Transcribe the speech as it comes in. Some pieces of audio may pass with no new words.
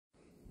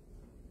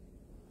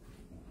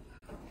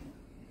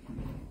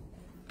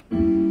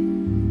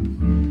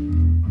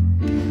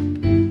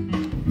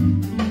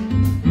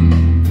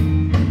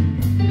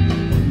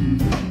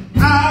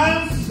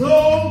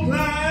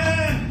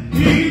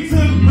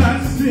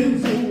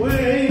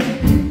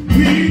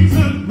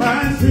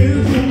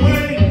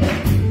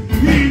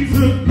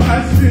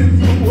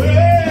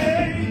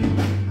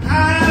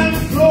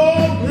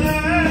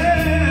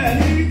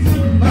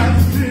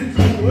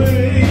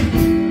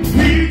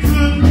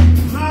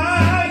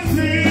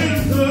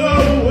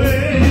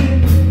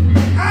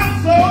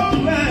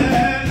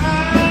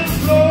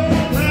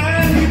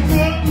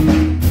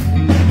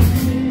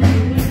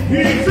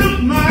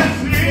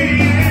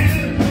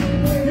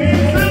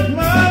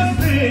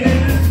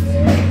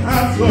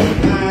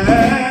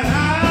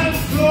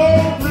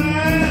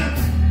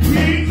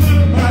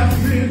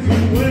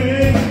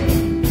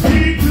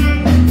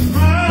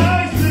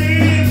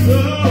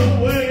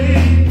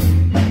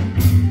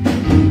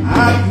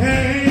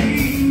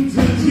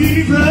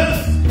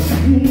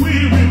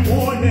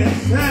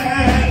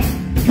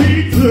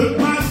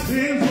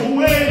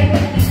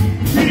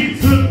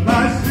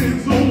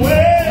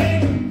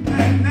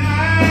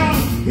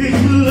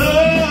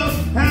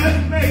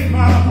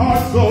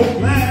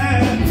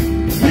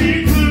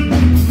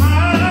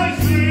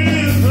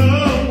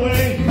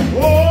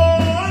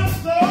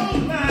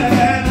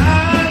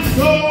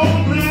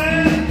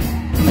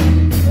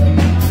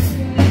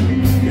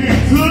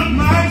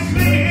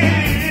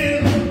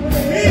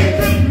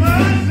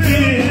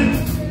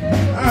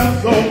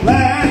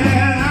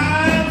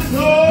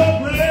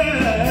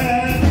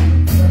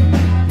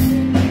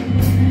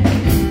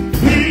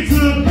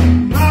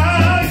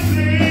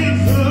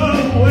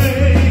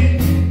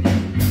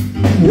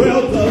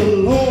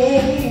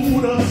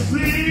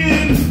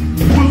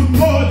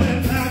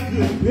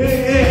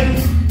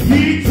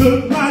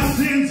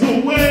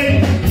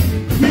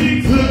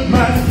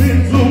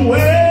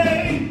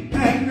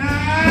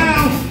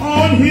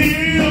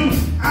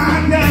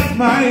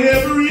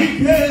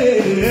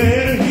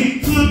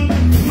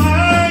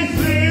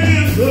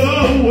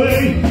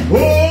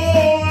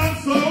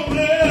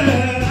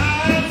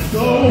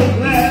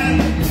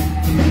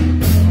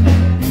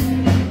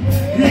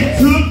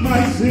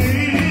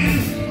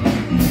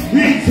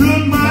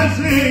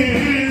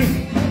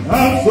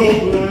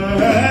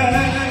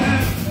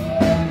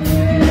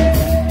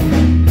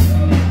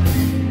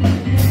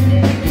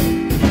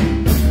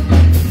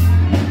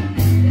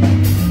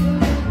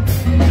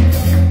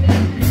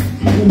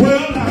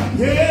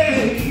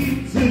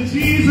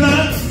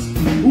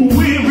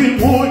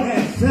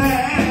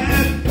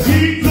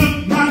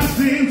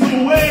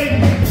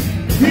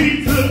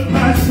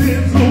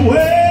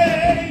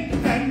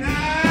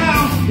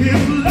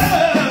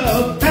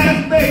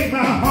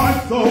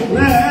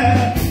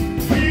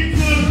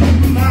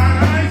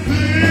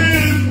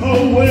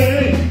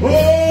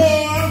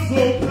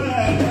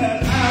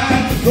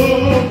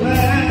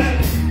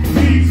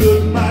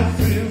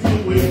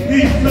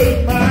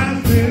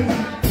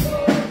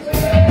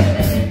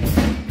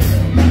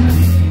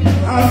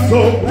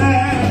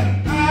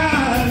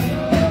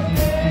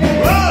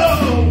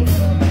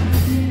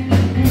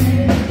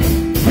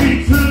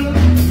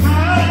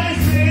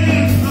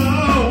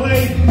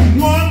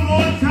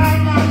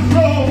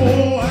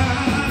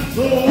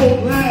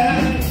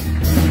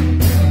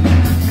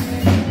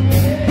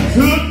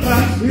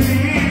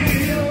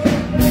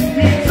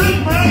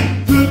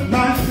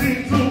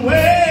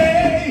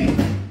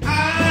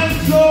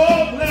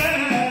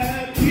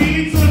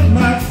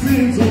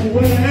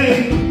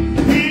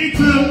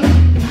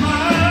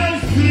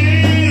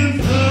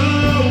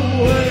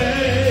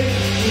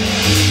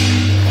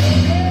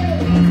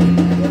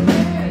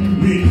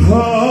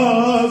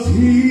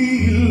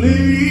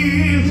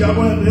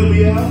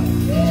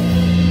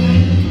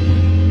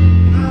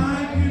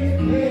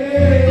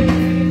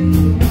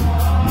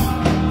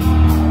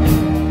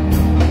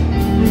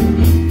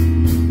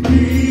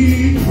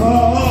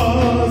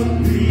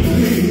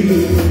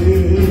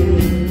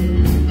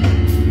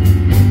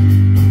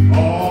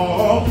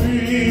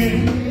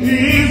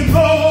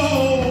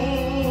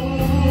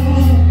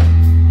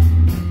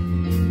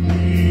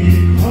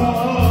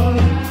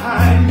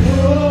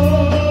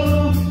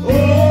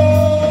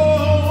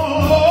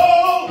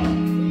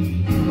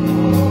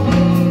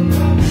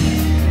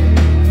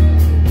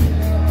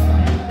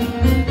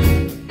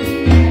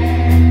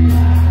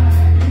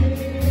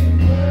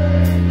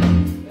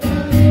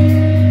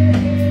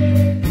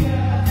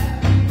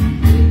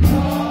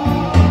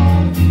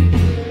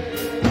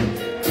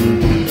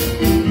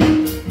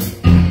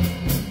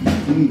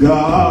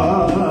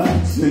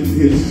God sent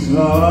his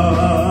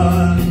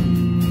son.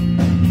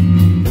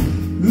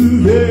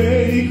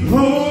 They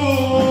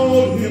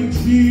called him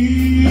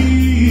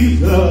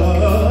Jesus.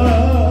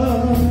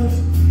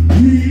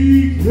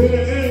 He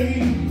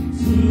came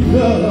to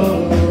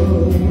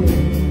love,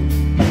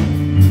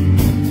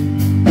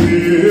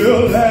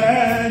 heal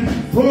and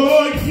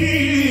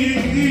forgive.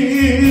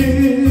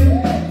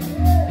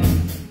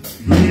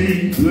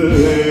 He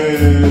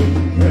bled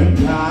and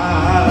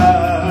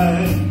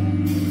died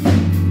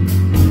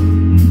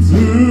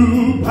to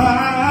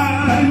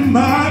buy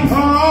my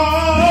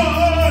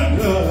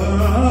pardon.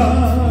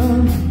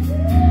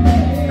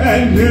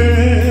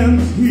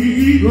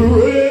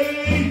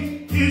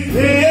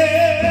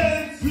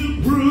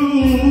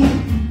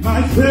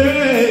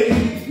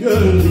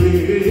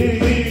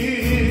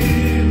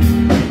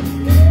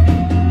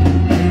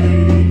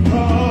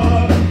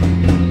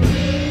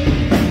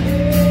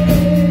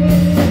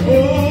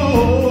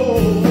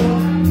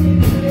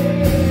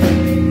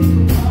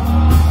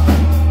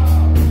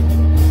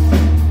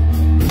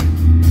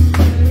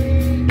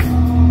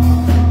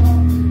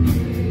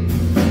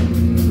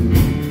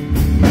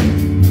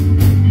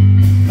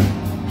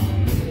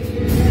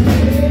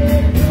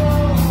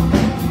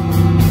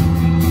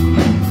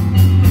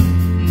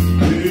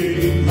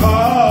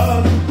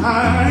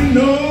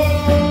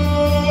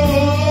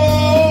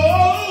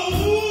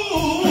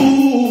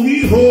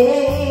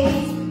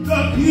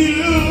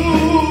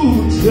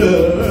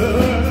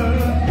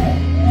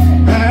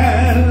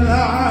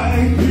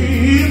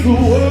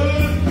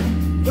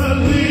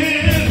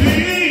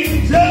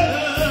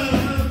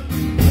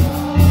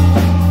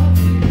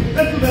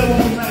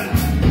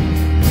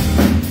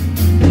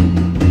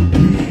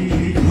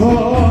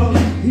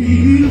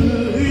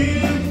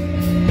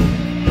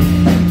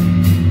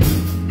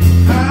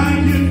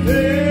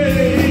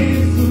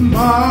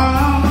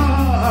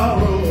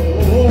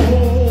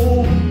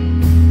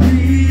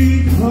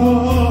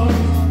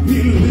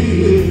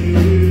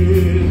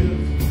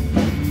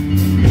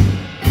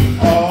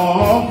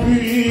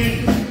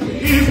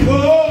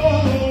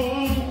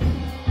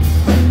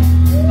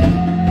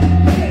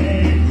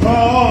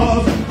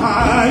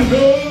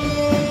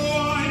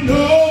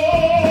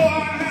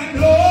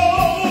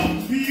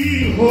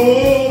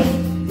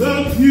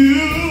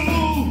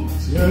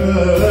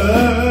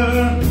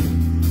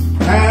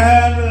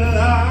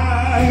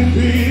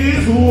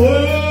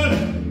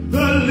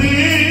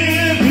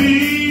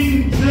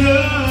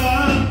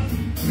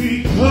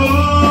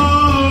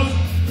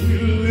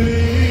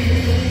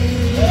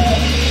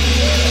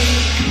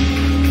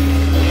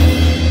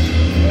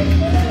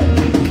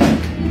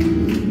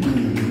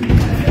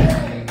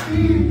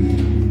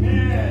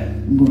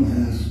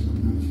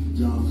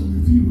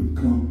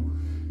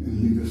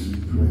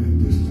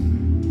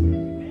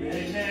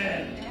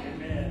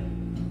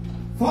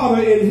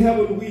 Father in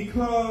heaven, we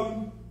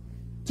come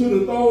to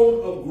the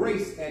throne of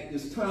grace at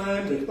this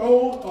time, the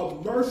throne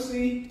of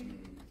mercy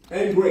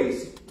and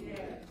grace.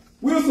 Yes.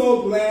 We're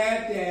so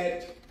glad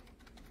that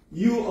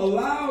you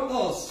allowed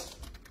us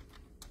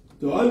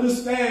to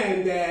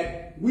understand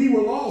that we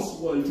were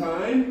lost one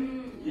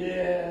time.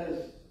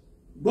 Yes.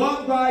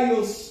 But by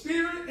your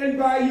Spirit and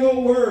by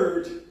your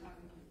word,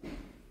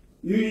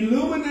 you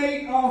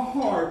illuminate our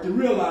heart to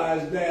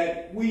realize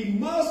that we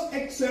must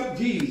accept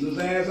Jesus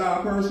as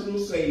our personal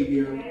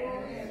Savior.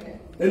 Yes.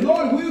 And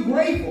Lord, we're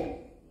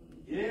grateful.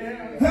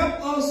 Yes.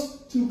 Help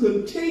us to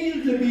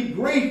continue to be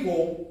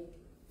grateful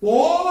for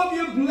all of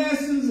your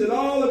blessings and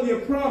all of your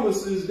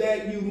promises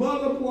that you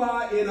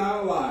multiply in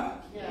our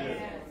lives.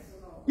 Yes.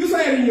 You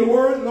said in your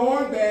word,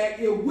 Lord, that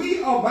if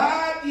we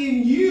abide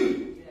in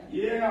you,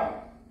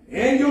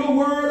 and your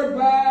word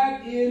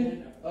abide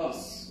in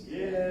us,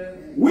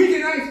 we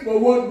can ask for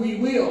what we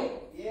will.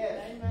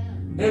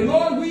 And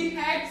Lord, we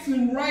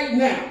asking right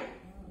now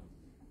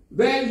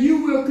that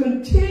you will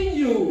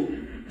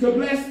continue to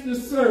bless the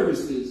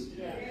services.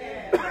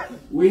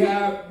 We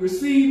have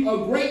received a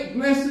great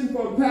blessing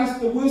from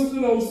Pastor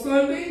Wilson on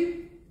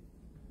Sunday.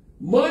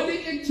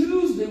 Monday and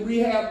Tuesday, we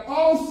have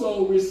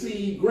also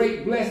received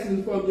great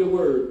blessings from your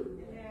word.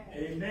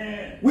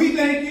 Amen. We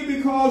thank you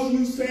because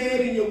you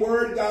said in your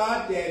word,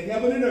 God, that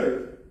heaven and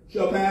earth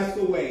shall pass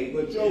away,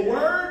 but your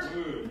word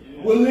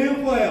will live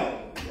forever.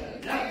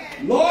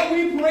 Lord,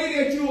 we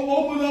pray that you'll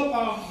open up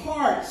our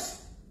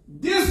hearts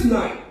this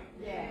night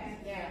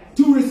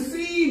to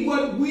receive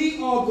what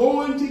we are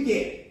going to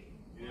get.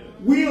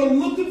 We are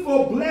looking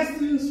for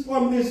blessings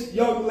from this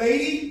young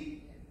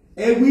lady,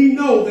 and we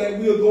know that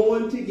we are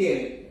going to get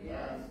it.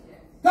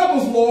 Help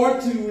us,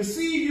 Lord, to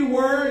receive your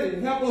word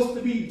and help us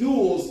to be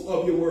doers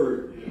of your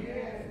word.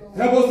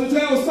 Help us to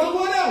tell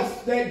someone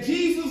else that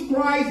Jesus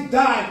Christ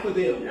died for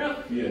them.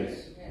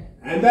 Yes.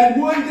 And that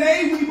one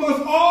day we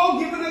must all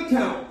give an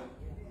account.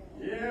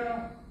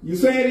 You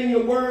said in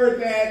your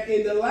word that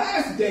in the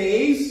last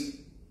days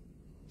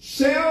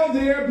shall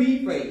there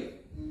be faith.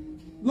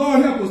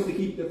 Lord, help us to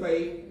keep the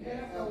faith.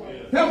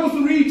 Help us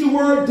to read your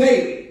word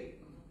daily.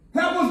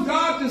 Help us,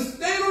 God, to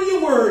stand on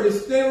your word and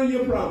stand on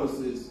your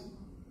promises.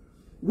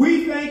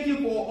 We thank you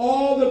for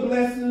all the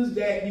blessings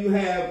that you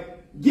have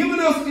given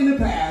us in the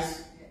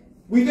past.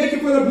 We thank you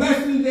for the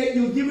blessings that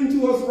you're giving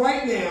to us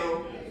right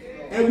now.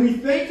 And we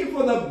thank you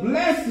for the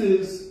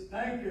blessings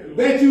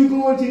that you're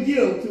going to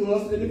give to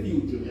us in the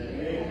future.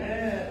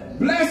 Amen.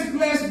 Bless,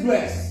 bless,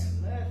 bless.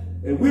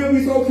 And we'll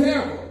be so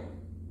careful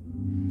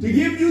to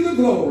give you the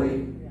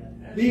glory,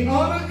 the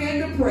honor,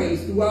 and the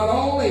praise throughout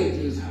all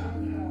ages,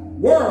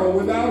 world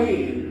without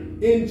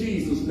end. In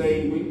Jesus'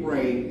 name we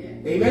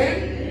pray.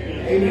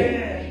 Amen.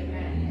 Amen.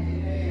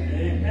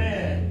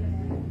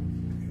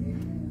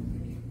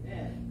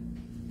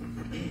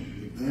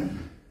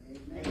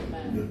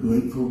 We're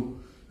grateful.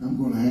 I'm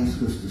going to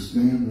ask us to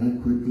stand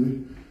right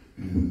quickly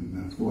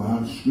and for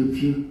our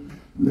scripture.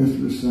 Let's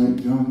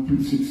recite John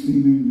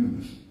 3:16 in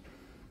unison.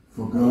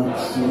 For God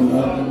so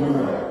loved the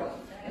world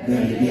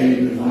that he gave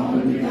his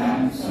only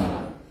begotten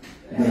Son,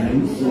 that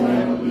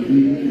whosoever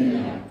believeth in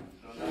him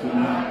shall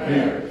not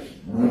perish,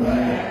 but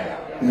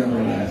have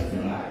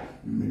everlasting life.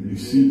 You may be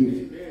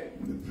seated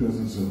in the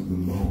presence of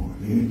the Lord.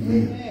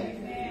 Amen.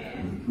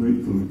 We're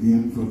grateful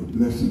again for the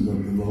blessings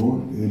of the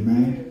Lord.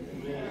 Amen.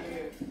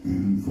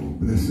 And for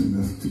blessing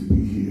us to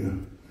be here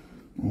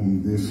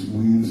on this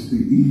Wednesday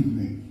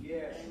evening.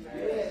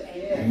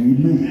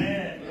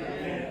 Amen.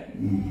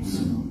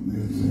 So,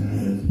 as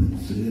has been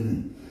said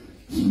in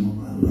some of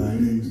our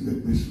writings,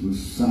 that this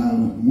was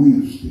Silent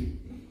Wednesday.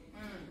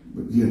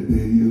 But yet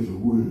there is a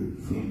word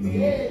from the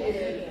Lord.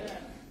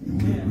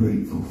 And we're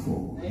grateful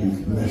for his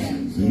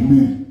blessings.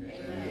 Amen.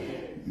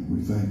 And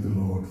we thank the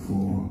Lord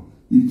for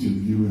each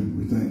of you. And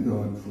we thank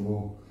God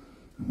for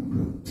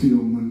Brother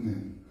Tillman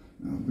and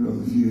our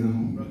brothers here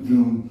on the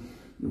drum.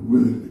 You're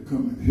willing to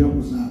come and help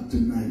us out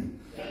tonight.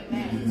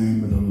 In the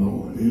name of the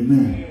Lord.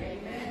 Amen.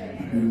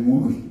 I didn't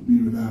want us to be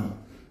without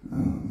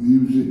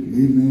music.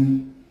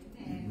 Amen.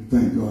 And we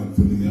thank God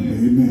for them.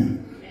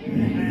 Amen.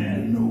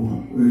 And we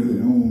know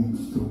early on,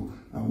 so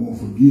I won't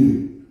forget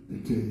it to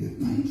tell you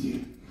thank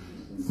you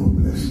for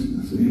blessing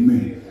us.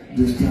 Amen.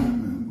 This time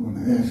I'm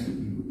going to ask if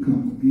you would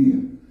come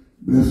again.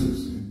 Bless us.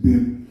 And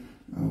then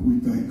we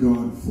thank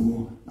God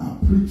for our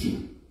preacher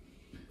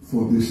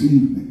for this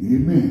evening.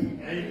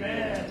 Amen.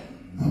 Amen.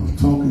 I was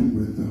talking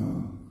with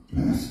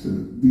Pastor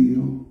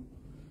Bill,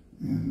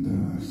 and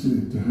I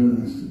said to her,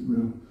 I said,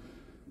 well,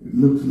 it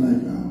looks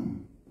like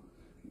I'm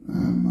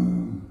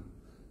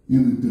in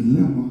a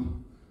dilemma,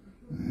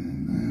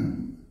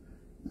 and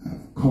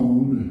I've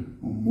called on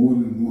more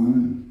than one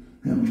and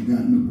haven't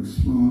gotten a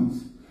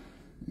response,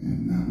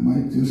 and I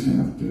might just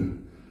have to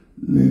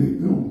let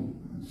it go.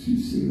 And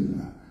she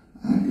said,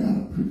 I got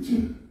a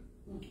preacher.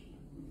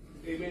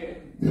 Amen.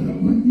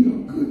 That'll bring you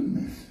a good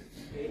message.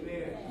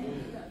 Amen.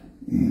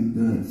 And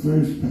at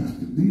first,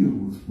 Pastor Deal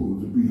was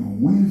supposed to be on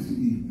Wednesday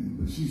evening,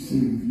 but she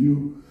said,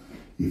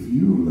 if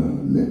you'll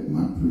let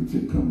my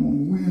preacher come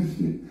on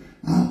Wednesday,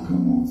 I'll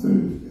come on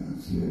Thursday. I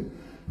said,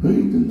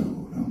 Praise the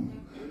Lord.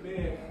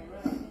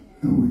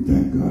 And we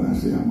thank God. I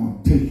say, I'm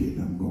going to take it.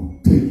 I'm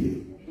going to take it.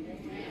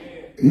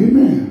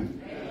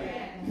 Amen.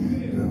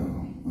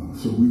 And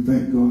so we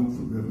thank God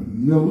for Reverend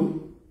Miller.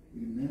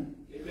 Amen.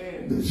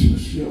 That she'll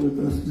share with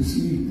us this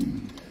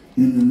evening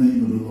in the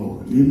name of the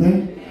Lord.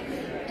 Amen.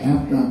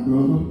 After our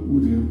brother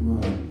would have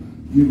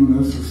given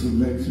us a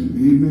selection.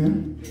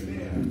 Amen.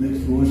 The next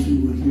voice you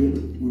will hear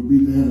will be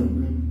that of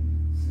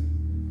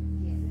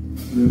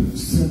Reverend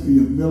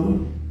Cynthia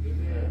Miller,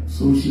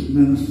 associate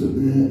minister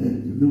there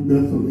at the New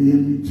Bethel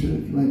A.M.E.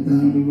 church right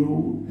down the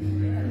road.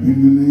 In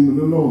the name of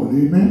the Lord.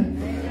 Amen.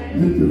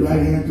 Lift your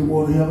right hand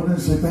toward heaven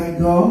and say, thank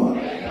God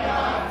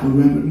for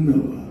Reverend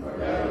Miller.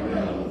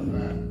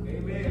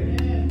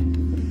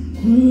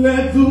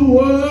 Let the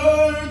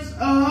words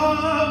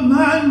of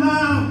my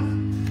mouth,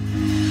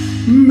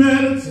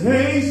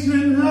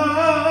 meditation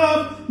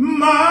of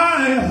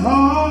my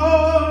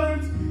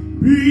heart,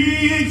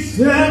 be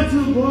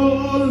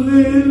acceptable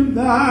in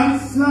thy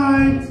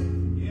sight.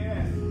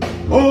 Yes.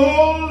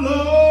 Oh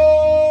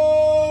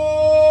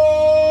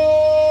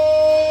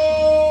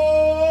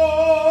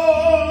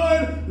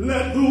Lord,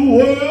 let the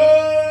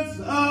words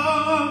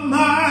of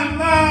my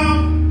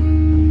mouth,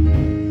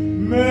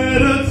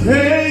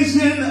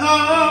 meditation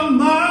of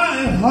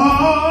my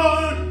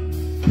heart,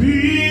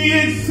 be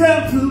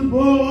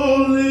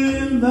acceptable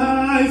in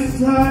thy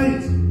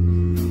sight.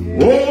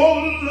 Oh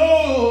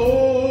Lord,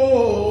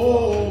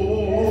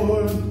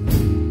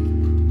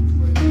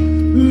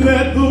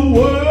 let the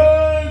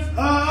words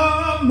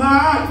of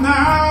my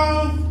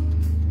mouth,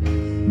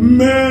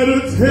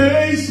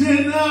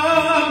 meditation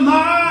of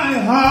my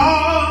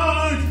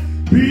heart,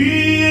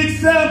 be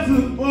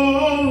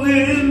acceptable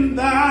in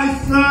thy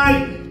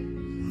sight.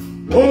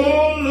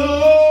 Oh Lord,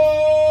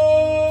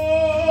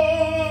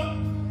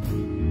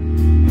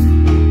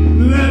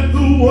 let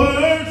the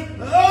words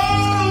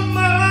of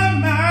my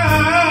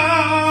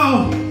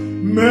mouth,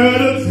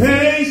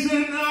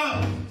 meditation of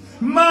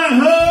my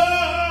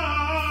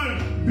heart,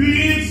 be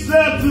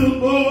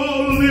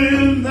acceptable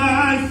in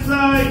thy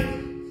sight.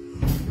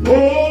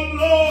 Oh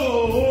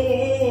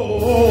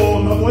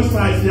Lord, my voice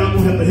size, y'all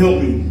gonna have to help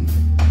me.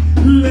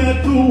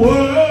 Let the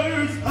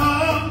words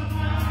of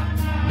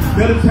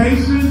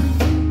meditation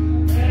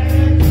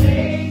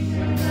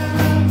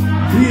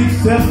be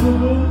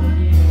acceptable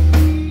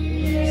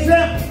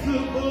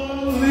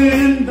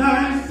in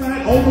thy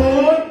sight. Oh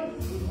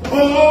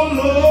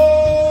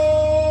Lord,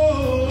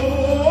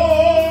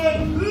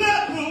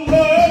 let the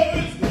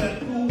words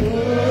of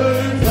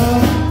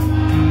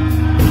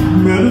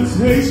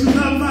meditation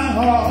of my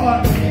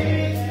heart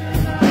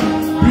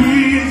be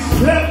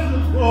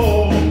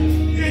acceptable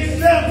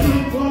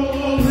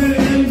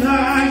in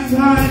thy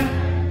sight.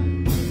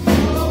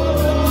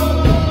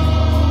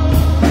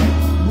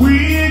 We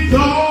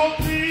exalt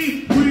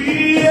thee, we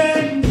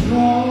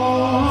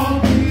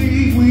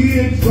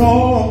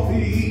exalt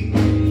thee.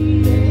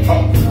 Oh,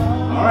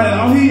 all right,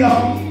 I'll hear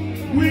y'all.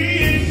 We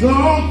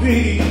exalt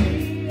thee.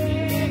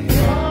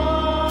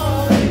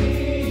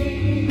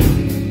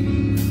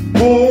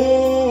 Oh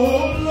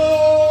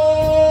Lord,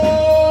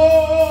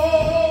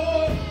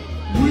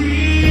 we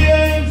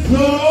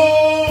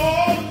exalt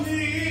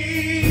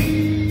thee.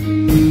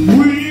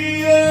 We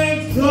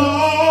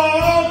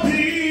exalt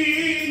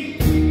thee.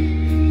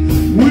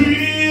 We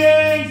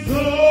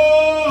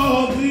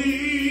exalt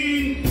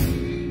thee.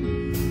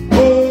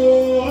 Oh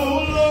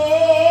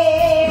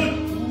Lord,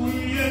 we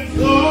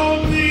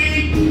exalt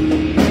thee.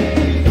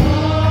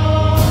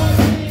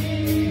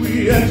 We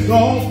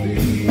exalt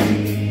thee.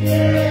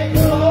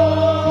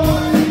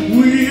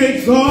 We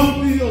exalt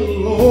thee, O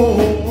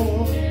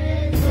Lord.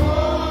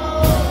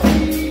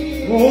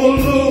 Oh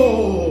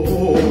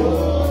Lord,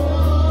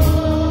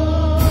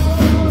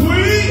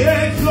 we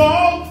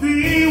exalt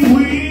thee.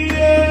 We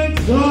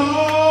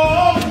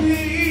exalt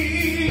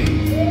thee.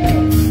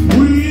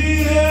 We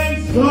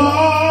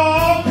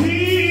exalt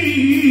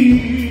thee.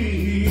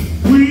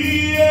 We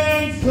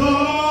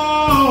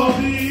exalt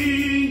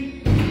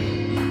thee.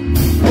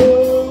 Oh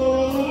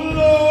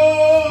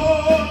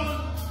Lord,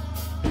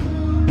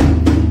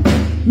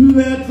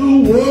 let the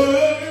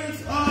words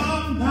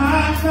of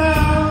my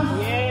mouth,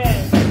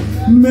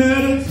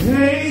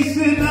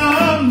 meditation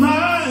of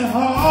my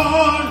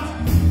heart,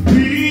 be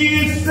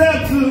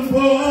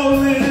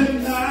acceptable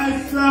in thy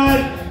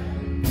sight.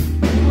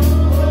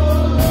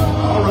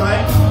 All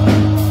right.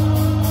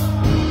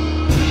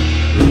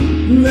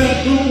 Let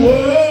the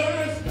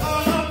words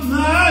of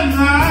my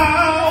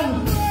mouth,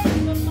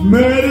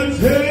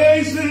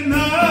 meditation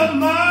of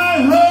my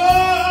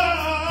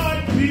heart,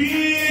 be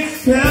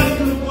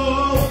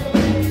acceptable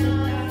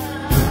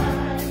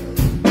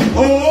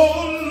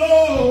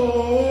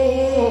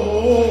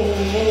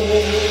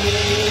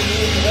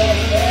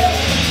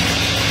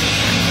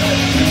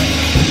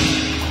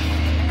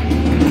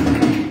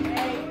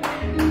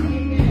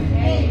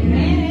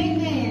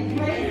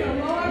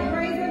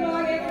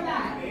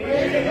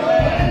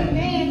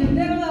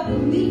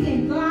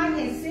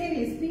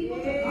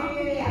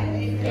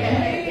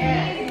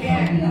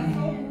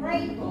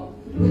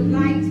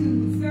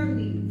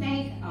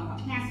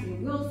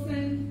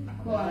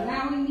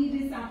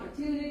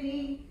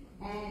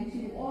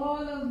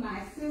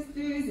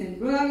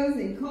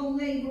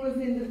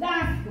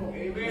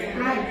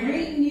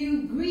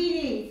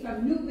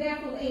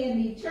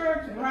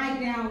church right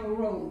down the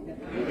road.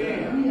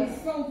 Amen. We are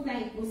so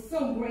thankful,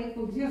 so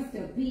grateful just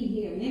to be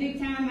here. And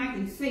anytime I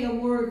can say a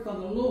word for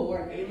the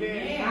Lord,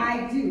 Amen.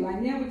 I do. I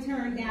never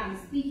turn down a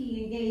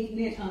speaking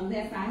engagement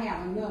unless I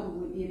have another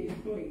one in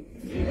it, please.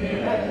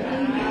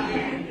 Amen.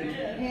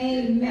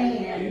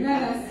 Amen.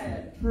 Let us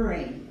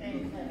pray.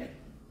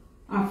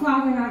 Our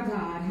Father, our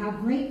God, how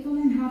grateful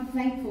and how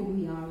thankful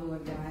we are,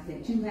 Lord God,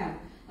 that you have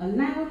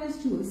allowed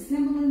us to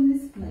assemble in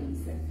this place.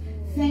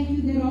 Thank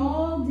you that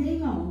all day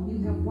long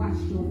you have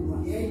watched over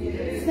us.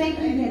 Thank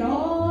you that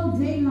all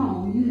day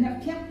long you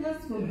have kept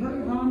us from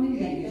hurt, harm, and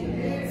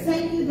danger.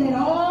 Thank you that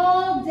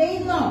all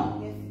day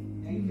long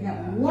you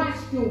have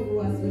watched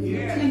over us with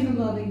your tender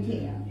love and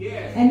care.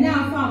 And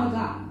now, Father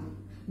God,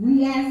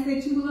 we ask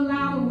that you will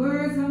allow the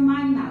words of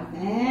my mouth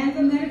and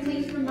the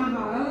meditation of my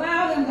heart,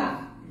 allow them,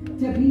 God,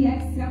 to be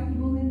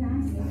acceptable in thy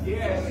sight.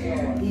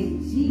 In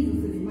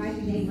Jesus'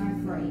 mighty name I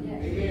pray.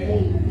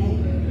 Amen.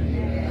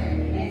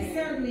 And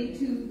certainly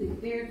to the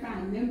very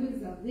fine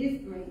members of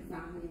this great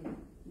family,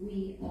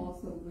 we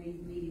also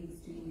bring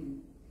greetings to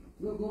you.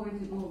 We're going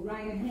to go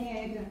right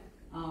ahead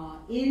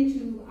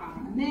into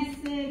our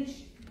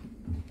message.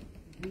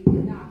 We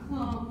did not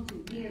come to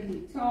hear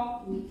me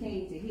talk. We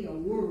came to hear a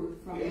word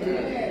from the Lord.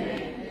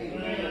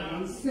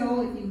 And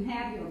so if you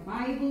have your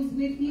Bibles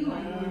with you,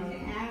 I'm going to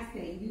ask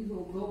that you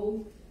will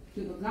go to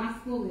the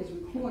gospel as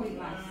recorded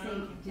by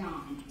St.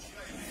 John.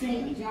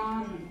 St.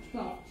 John, the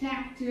 12th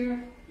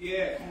chapter.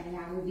 And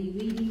I will be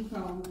reading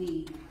from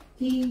the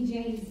King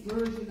James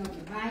Version of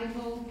the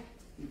Bible,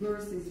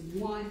 verses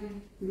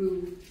 1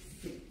 through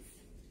 6.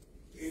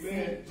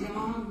 Amen. St.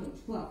 John,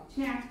 the 12th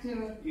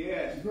chapter,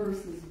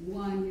 verses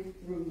 1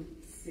 through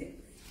 6.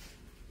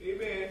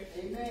 Amen.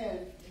 Amen.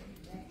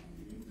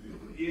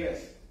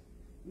 Yes.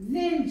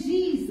 Then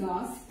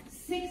Jesus,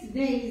 6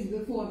 days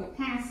before the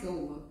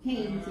Passover,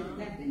 came to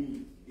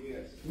Bethany,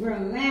 where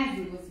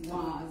Lazarus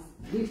was,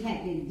 which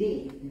had been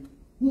dead,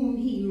 whom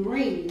he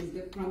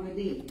raised from the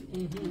dead.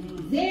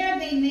 There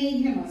they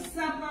made him a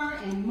supper,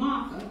 and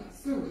Martha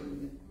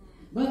served.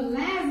 But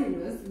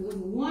Lazarus was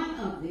one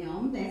of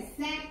them that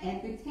sat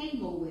at the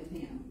table with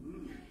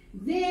him.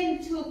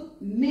 Then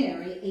took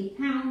Mary a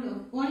pound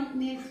of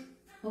ointment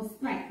of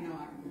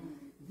spikenard,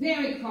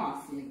 very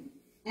costly,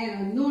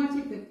 and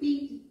anointed the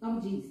feet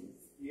of Jesus,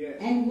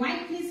 and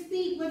wiped his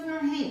feet with her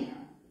hair.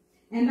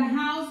 And the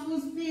house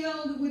was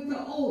filled with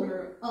the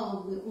odor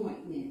of the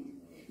ointment.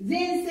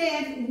 Then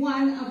said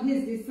one of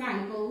his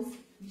disciples,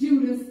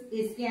 Judas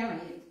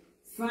Iscariot,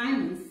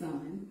 Simon's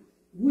son,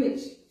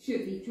 which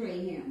should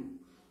betray him,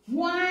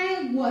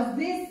 why was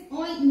this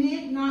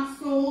ointment not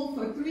sold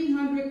for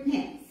 300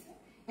 pence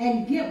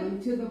and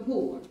given to the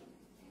poor?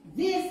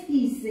 This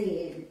he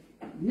said,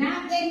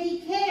 not that he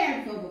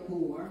cared for the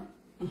poor,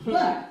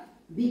 but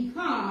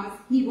because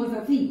he was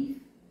a thief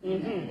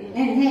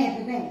and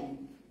had the bag,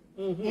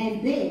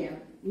 and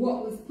there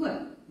what was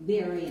put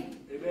therein.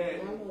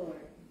 Amen.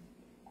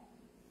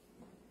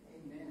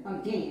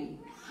 Again,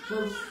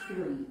 verse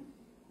 3.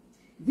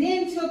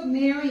 Then took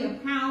Mary a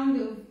pound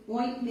of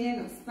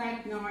ointment of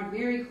spikenard,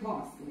 very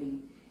costly,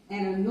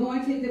 and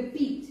anointed the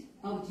feet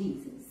of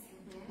Jesus,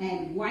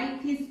 and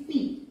wiped his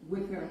feet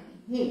with her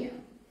hair.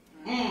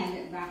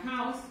 And the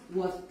house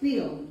was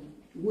filled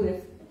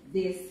with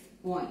this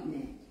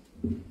ointment.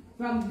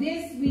 From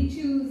this we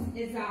choose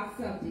as our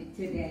subject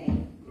today,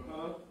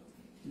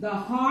 the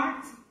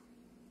heart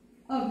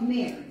of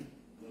Mary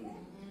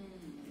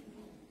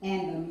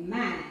and the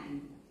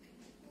mind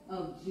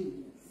of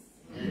Judas.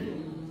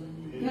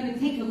 We're going to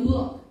take a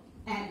look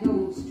at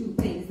those two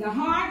things. The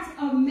heart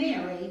of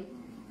Mary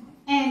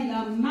and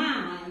the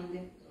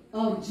mind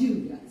of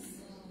Judas.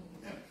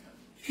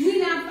 We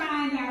now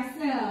find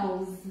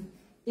ourselves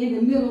in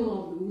the middle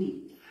of the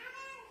week.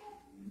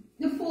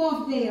 The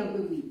 4th day of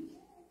the week.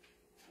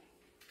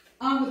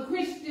 On the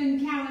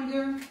Christian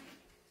calendar,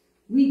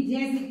 we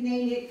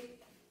designate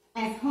it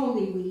as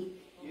Holy Week.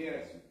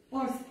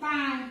 Or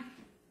Spy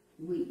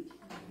Week.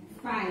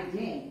 Spy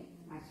Day,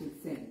 I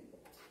should say.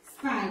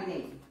 Spy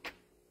Day.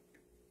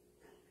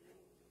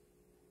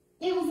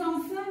 It was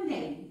on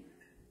Sunday.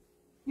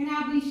 And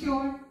I'll be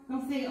short.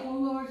 Don't say, oh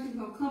Lord, she's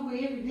going to cover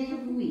every day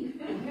of the week.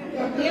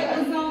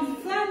 It was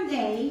on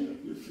Sunday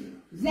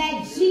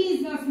that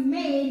Jesus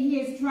made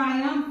his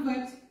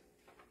triumphant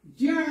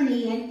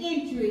journey and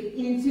entry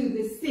into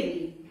the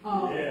city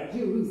of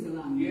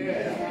Jerusalem.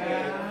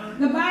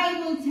 The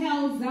Bible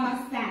tells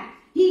us that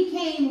he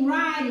came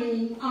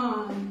riding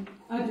on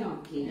a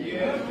donkey.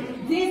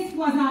 This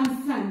was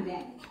on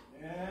Sunday.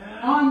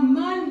 On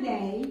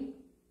Monday,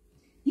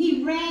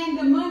 he ran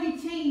the money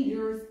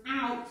changers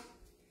out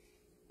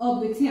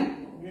of the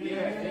temple.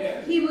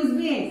 He was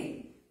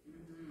busy.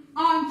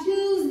 On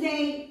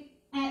Tuesday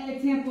at the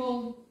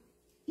temple,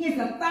 his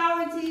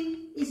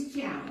authority is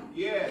challenged.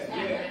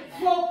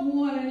 Folk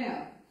want to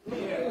know,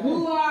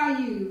 who are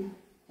you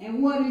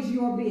and what is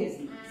your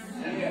business?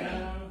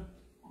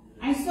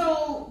 And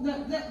so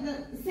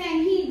the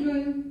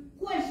Sanhedrin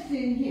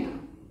questioned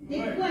him.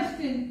 They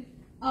questioned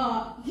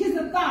his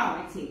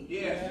authority.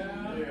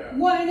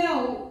 Want to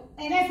know,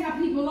 and that's how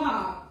people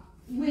are.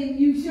 when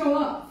you show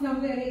up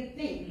somewhere they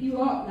think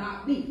you ought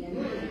not be.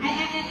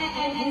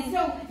 And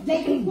so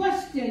they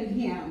questioned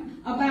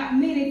him about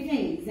many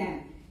things.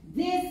 And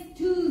this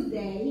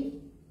Tuesday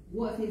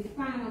was his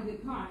final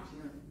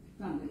departure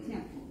from the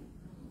temple.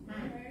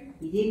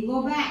 He didn't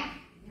go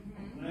back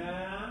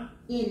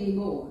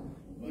anymore.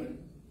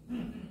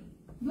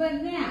 But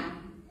now,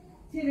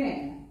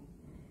 today,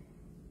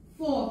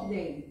 4th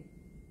day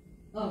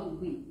of the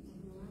week.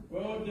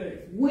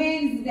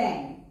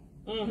 Wednesday.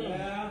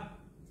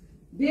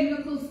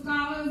 Biblical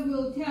scholars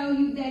will tell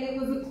you that it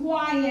was a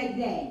quiet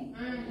day.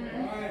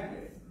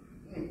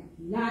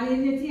 Not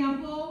in the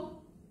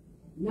temple,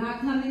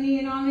 not coming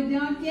in on a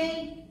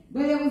donkey,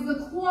 but it was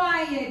a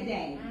quiet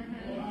day.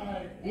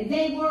 And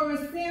they were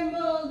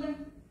assembled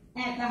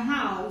at the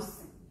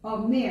house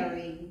of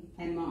Mary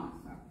and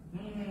Martha,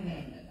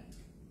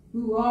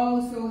 who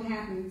also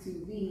happened to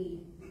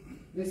be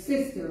the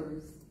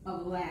sisters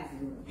of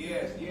Lazarus.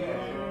 Yes.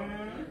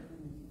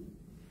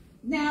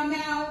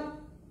 Now,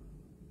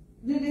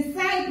 the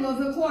disciples,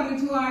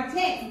 according to our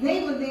text,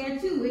 they were there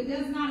too. It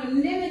does not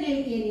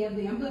eliminate any of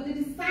them, but the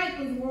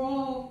disciples were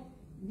all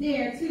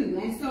there too.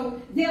 And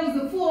so there was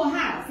a full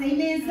house.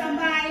 Amen,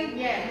 somebody?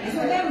 Yes. And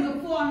so there was a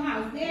full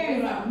house. There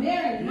is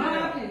Mary,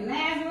 Martha, and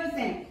Lazarus,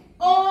 and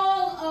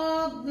all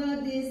of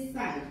the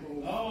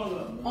disciples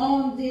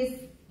on this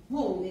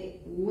Holy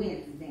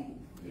Wednesday.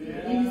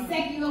 In the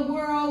secular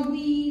world,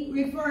 we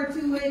refer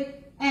to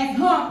it as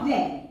Hump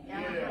Day.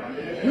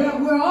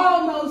 We're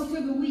almost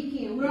to the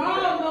weekend. We're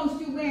almost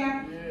to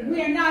where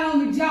we're not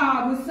on the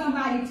job with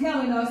somebody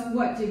telling us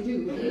what to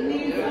do.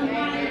 Amen,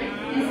 somebody?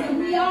 And so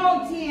we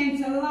all tend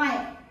to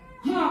like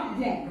Hump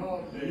Day.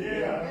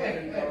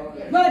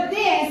 But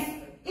this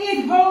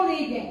is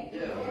Holy Day,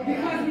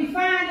 because we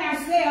find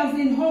ourselves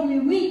in Holy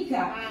Week.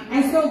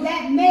 And so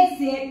that makes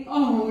it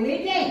a holy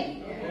day.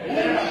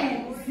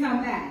 Amen,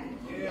 somebody?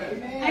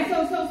 And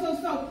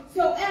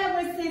so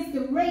ever since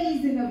the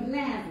raising of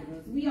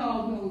Lazarus, we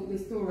all know the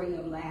story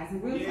of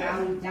Lazarus,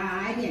 how he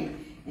died,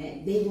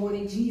 and they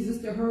wanted Jesus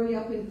to hurry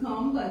up and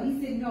come, but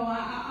he said, no,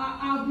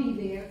 I'll be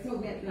there so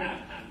that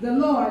the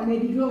Lord may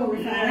be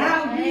glorified.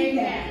 I'll be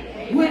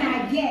there when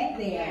I get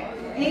there.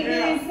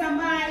 Amen,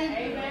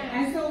 somebody?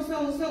 And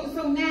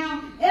so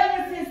now,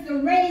 ever since the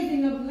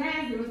raising of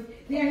Lazarus,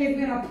 there has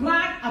been a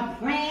plot, a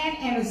plan,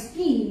 and a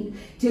scheme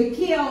to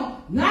kill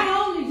not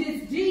only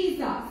just Jesus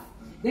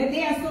that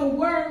they're so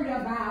worried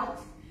about,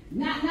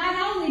 not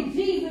only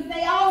Jesus,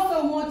 they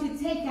also want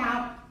to take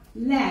out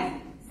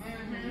Lazarus.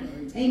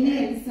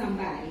 Amen,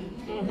 somebody.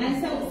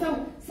 And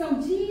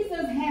so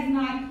Jesus has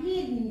not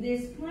hidden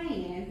this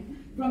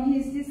plan from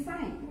his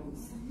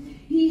disciples.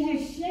 He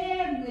has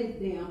shared with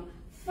them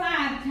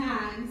 5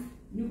 times,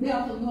 New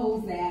Bethel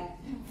knows that,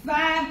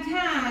 5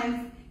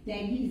 times that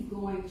he's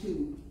going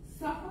to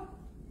suffer,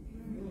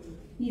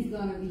 he's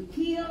going to be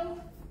killed,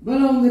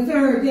 but on the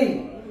 3rd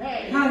day.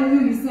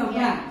 Hallelujah,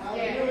 somebody.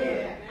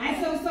 And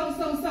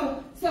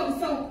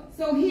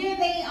so here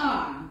they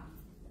are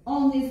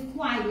on this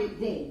quiet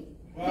day.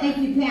 Thank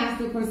you,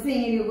 Pastor, for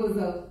saying it was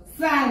a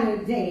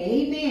silent day.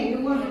 Amen.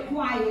 It was a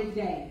quiet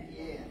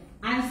day.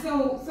 And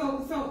so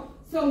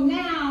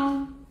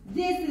now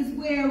this is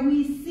where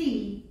we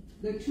see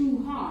the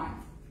true heart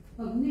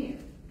of Mary.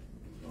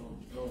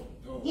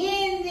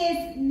 In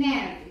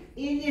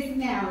this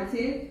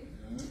narrative,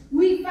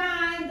 we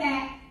find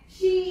that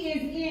she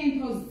is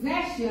in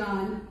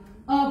possession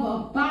of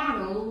a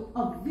bottle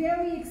of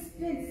very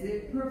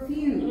expensive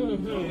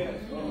perfume.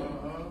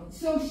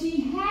 So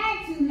she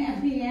had to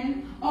have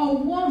been a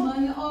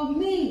woman of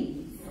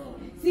means.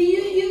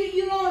 See,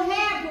 you don't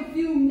have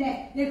perfume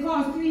that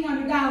costs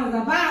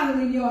 $300 a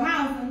bottle in your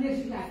house unless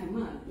you got some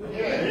money.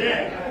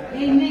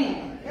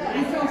 Amen.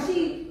 And so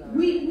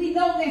we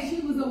know that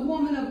she was a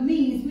woman of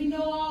means. We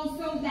know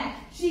also that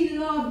she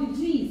loved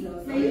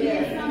Jesus.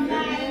 Amen,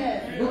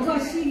 somebody?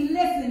 Because she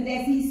listened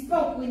as he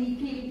spoke when he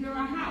came to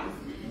her house.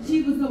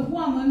 She was a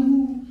woman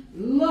who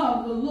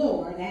loved the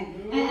Lord.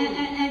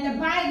 And the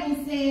Bible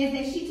says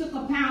that she took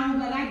a pound,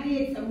 but I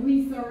did some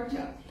research.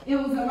 It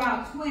was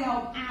about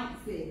 12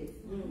 ounces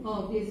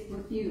of this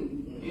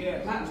perfume.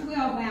 About 12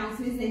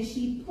 ounces, and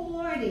she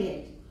poured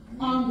it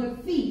on the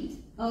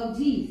feet of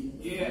Jesus.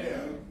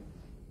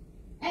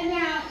 And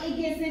now it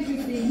gets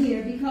interesting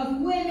here, because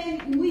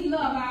women, we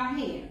love our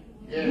hair.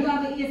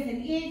 Whether it's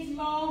an inch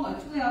long or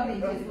 12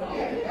 inches long.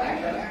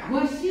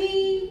 But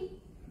she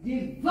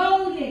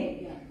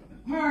devoted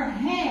her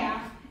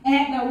hair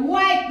at the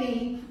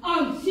wiping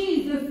of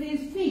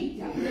Jesus' feet.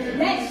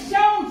 That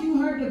shows you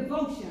her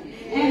devotion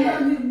and her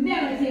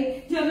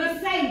humility to the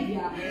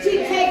Savior. She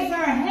takes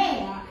her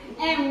hair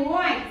and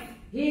wipes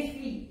his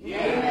feet.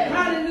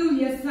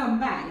 Hallelujah,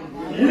 somebody.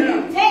 When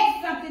you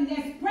take something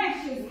that's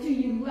precious to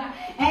you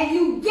and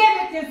you give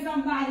it to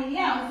somebody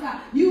else,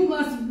 you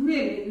must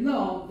really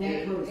love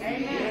that person.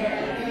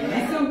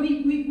 And so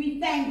we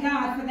thank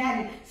God for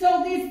that.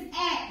 So this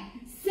act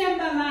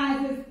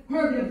symbolizes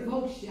her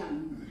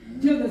devotion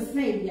to the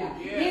Savior.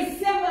 It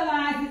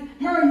symbolizes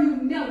her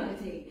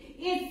humility.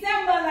 It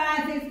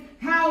symbolizes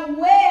how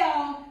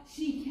well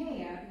she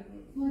cared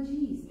for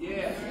Jesus.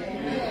 Yes.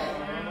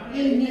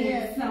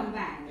 Amen,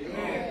 somebody.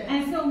 Amen.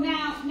 And so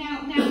now,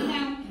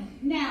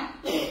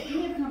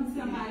 here comes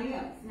somebody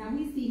else. Now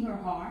we see her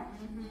heart.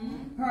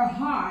 Her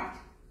heart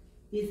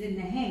is in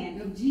the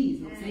hand of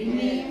Jesus.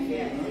 Amen.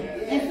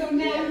 And so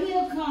now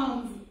here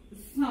comes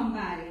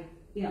somebody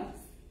else.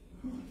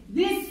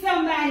 This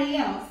somebody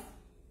else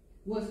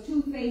was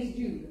two-faced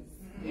Judas.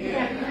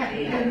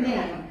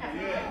 Amen.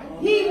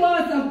 He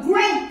was a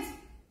great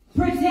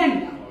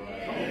pretender.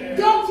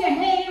 Don't you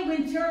hate it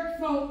when church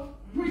folk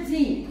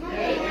pretend?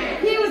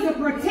 He was a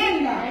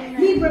pretender.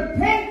 He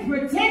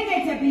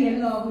pretended to be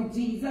in love with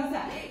Jesus.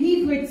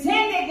 He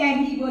pretended that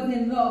he was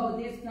in love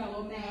with his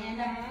fellow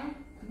man.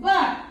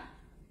 But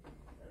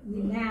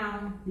we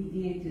now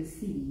begin to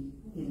see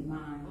his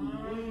mind.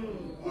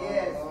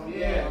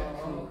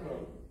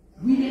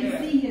 We didn't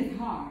see his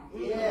heart.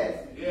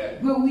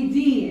 But we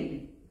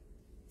did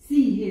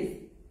see his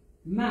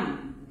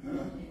mind.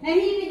 And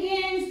he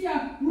begins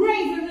to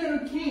raise a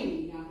little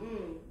Cain.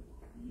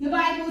 The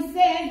Bible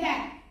says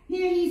that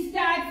here he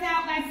starts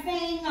out by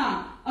saying,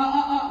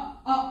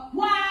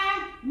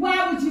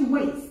 why would you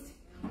waste?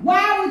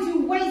 Why would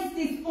you waste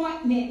this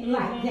ointment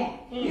like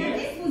that? Now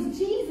this was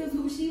Jesus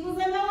who she was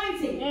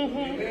anointing.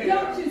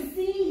 Don't you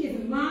see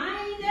his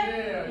mind?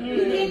 He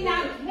did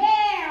not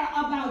care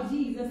about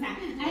Jesus.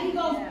 And he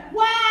goes,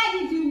 why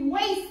did you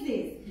waste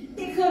this?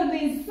 It could have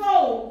been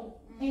sold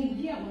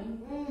and given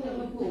to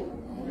the poor.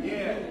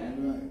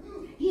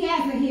 He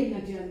has a hidden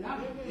agenda.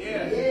 He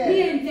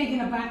ain't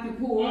thinking about the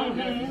poor.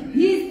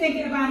 He's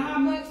thinking about how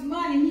much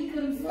money he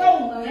could have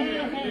stolen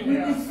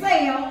with the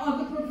sale of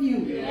the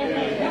perfume.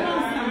 Come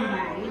on,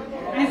 somebody.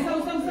 And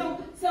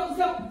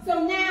so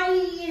now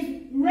he is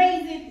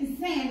raising the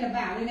sand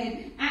about it.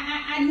 And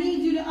I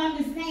need you to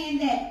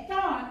understand that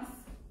thoughts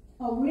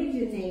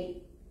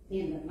originate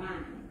in the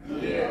mind.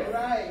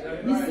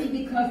 You see,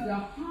 because the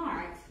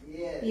heart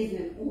is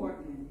an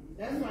organ.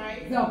 That's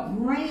right. The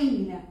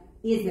brain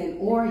is an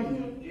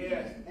organ.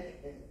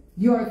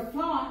 Your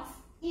thoughts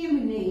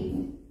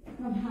emanate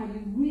from how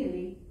you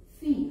really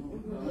feel.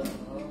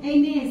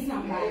 Amen,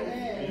 somebody.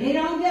 They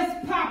don't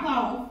just pop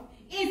off.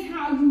 It's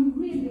how you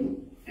really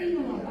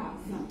feel about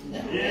something.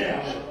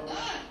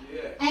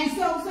 And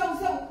so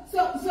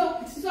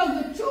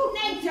the true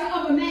nature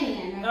of a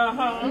man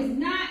is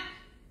not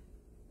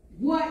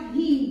what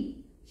he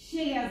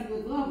shares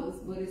with others,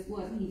 but it's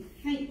what he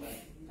thinks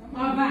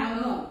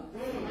about others.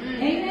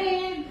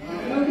 Amen.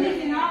 But we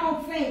can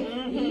all fake.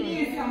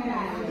 Amen,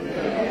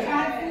 somebody.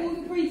 Try to fool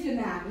the preacher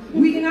now.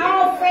 We can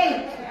all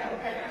fake.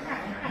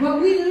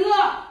 But we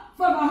look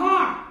for the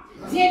heart.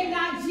 Did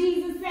not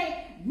Jesus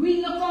say,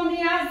 we look on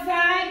the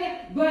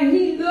outside, but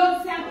he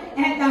looks at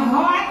the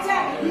heart.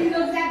 He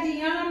looks at the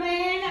inner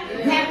man.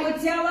 That would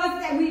tell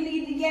us that we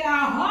need to get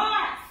our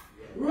hearts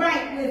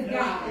right with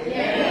God.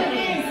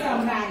 Amen,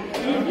 somebody.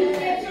 If you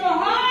get your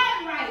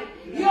heart right,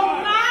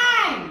 your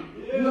mind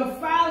will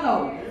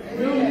follow.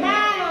 Your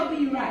mind will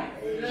be right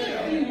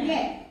if you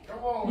get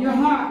your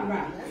heart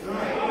right.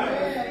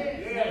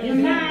 Your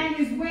mind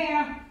is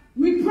where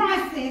we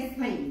process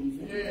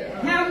things.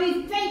 How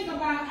we think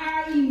about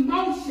our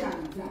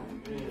emotions.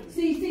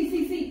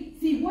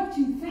 See, what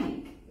you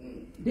think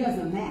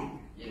doesn't matter.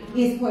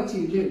 It's what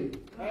you do.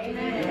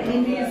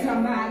 Amen,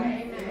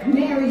 somebody.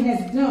 Mary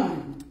has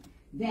done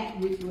that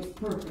which was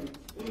perfect,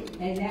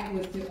 and that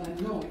was to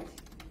anoint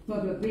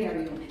for the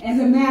burial. As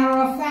a matter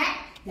of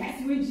fact,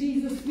 that's when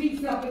Jesus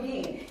speaks up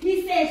again.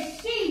 He says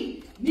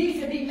she needs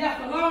to be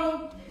left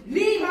alone.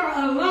 Leave her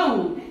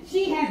alone.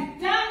 She has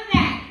done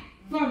that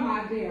for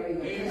my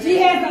burial. She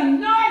has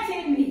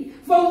anointed me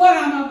for what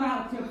I'm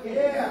about to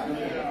finish.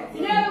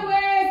 In other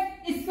words,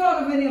 it's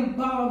sort of an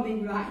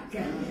embalming like.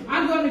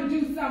 I'm going to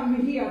do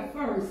something here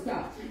first.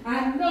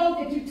 I know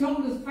that you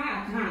told us 5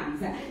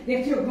 times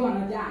that you're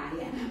going to die.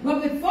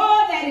 But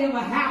before that ever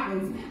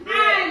happens,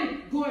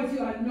 I'm going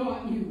to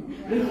anoint you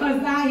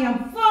because I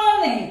am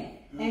fully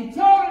and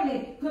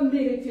totally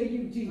committed to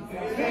you, Jesus.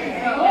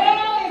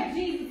 Oh, if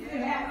Jesus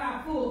could have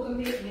our full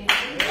commitment.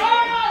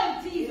 Oh,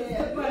 if Jesus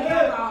could put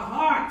have our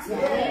hearts.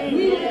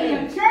 We would be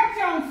a church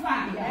on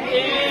fire.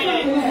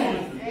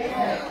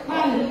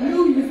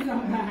 Hallelujah,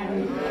 somebody.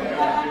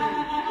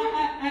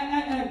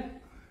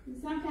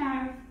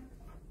 Sometimes,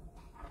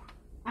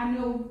 I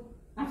know,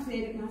 I've said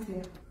it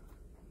myself.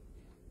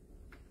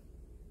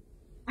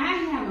 I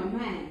have a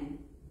mind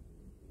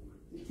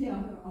to tell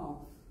her off.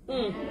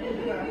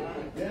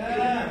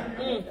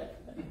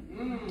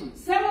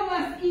 Some of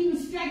us even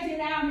stretch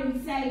it out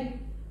and say,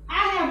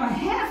 I have a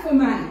half a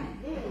mind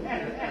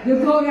to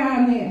go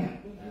down there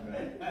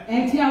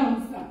and tell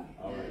them something.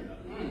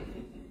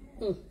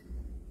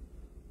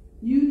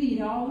 You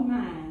need all the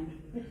mind.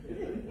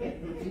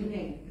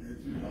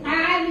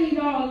 I need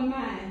all the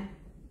mind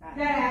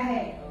that I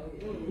have.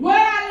 What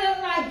I look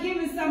like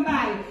giving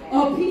somebody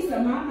a piece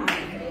of my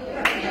mind.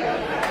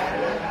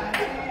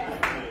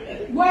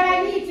 What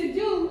I need to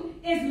do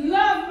is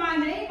love my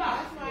neighbor.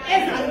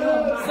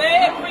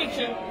 Say it,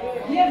 preacher.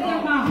 Give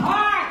them my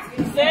heart.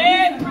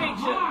 Say it,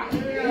 preacher.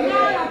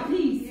 Not a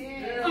piece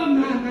of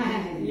my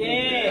mind.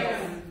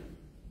 Yes.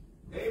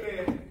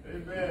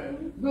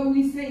 But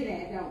we say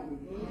that, don't we?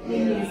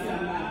 Amen,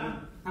 somebody.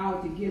 I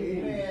ought to give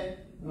them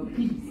a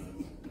piece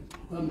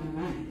of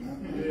my mind.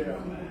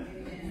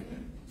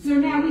 So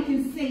now we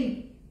can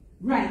say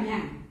right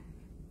now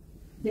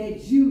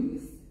that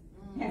Judas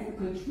has a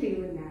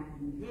contrary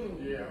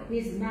mind.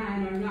 His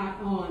mind are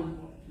not on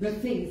the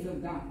things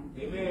of God.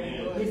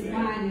 His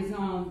mind is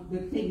on the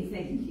things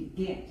that he can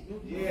get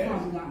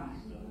from God.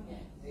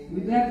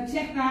 We better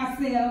check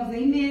ourselves.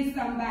 Amen,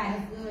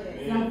 somebody.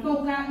 Some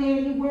folk out there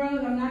in the world,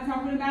 I'm not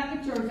talking about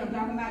the church, I'm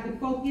talking about the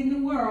folk in the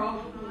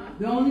world.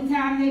 The only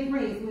time they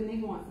pray is when they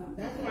want something.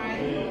 That's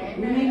right.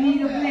 When they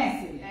need a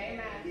blessing.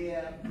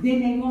 Then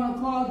they want to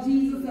call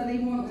Jesus or they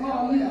want to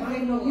call you because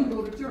they know you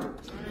go to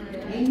church.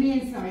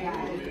 Amen,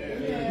 somebody.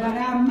 But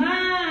our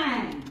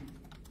mind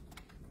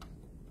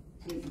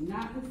is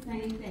not the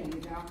same thing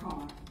as our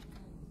heart.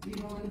 You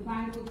know what the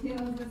Bible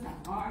tells us,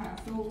 our heart, our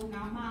soul, and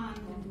our mind.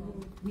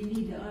 We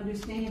need to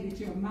understand that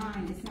your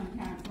mind is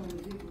sometimes on a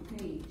different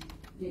page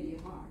than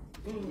your heart.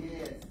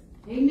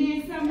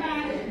 Amen,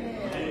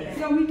 somebody?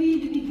 So we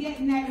need to be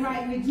getting that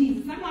right with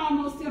Jesus. I'm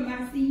almost to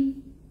my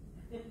seat.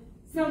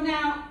 So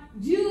now,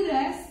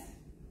 Judas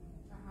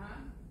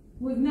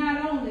was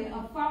not only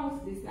a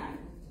false disciple.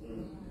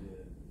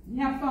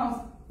 You have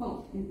false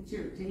folk in the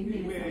church.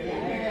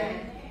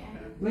 Amen.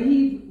 But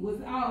he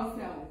was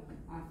also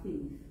a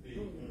thief.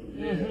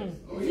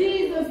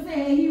 Jesus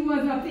said he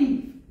was a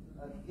thief.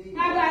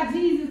 How about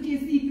Jesus can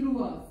see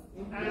through us?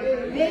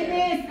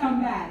 Amen,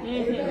 somebody.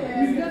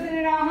 He's looking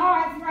at our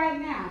hearts right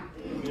now.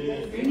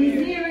 And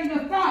he's hearing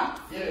the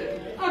thoughts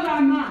of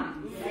our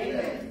minds.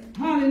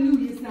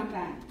 Hallelujah,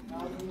 somebody.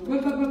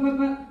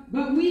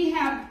 But we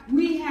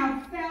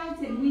have felt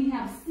and we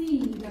have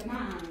seen the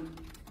mind,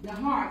 the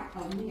heart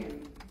of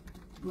Mary.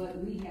 But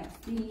we have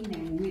seen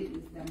and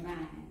witnessed the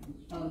mind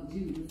of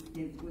Judas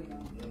as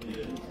well.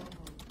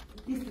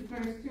 It's the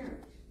first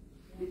church,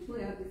 the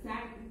 12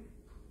 disciples.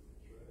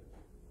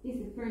 It's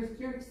the first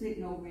church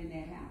sitting over in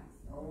that house.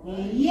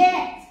 And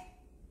yet,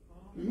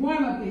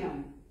 one of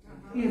them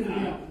is a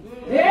devil.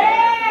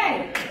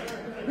 Hey!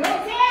 Don't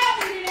tell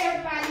me that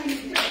everybody in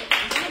the church.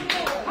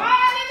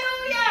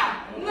 Hallelujah!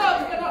 Look,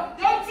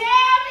 don't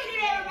tell me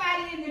that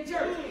everybody in the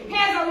church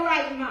has a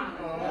right mind.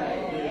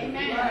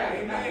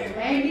 Amen.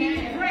 And we need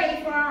to pray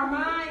for our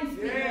minds,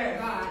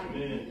 God.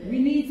 We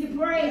need to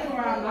pray for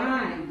our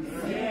minds.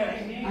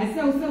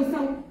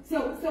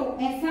 So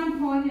at some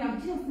point, and I'm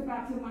just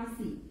about to my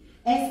seat.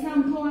 At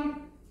some point,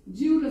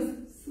 Judas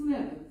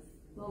slithers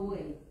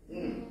away.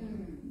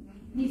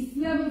 He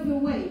slithers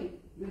away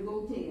to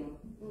go tell.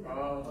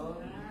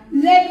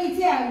 Let me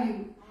tell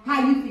you how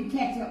you can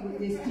catch up with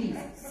this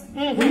Jesus.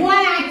 The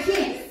one I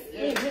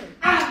kissed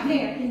out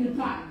there in the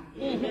park.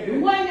 The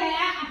one that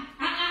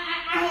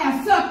I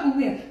have suffered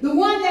with. The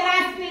one that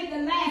I spent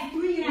the last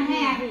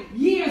 3.5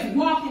 years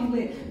walking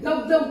with.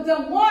 The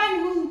one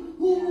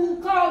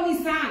who called me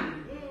Simon.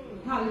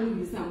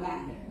 Hallelujah,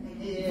 somebody.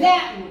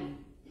 That one.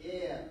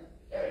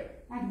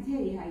 I can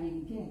tell you how you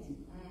can catch it.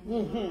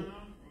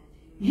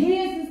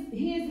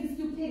 Here's the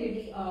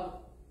stupidity of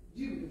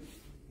Judas.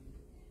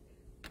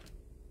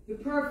 The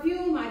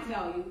perfume, I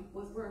tell you,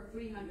 was worth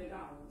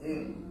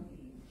 $300.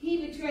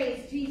 He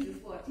betrays Jesus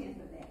for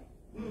 1/10 of that.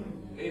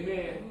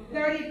 Amen.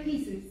 30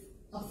 pieces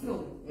of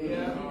silver.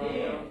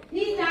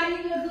 He's not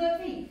even a good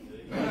thief.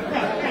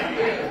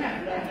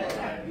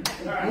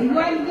 He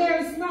wasn't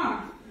very smart.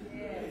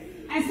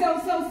 And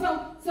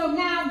so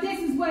now this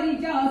is what he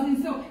does.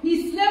 And so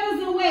he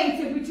slithers away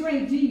to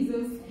betray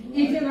Jesus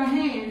into the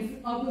hands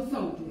of the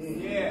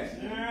soldiers.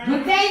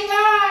 But thank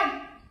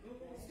God,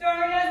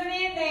 story doesn't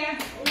end there.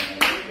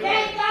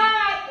 Thank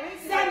God,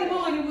 Sunday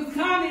morning was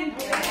coming.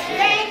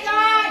 Thank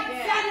God,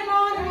 Sunday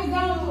morning was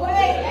on the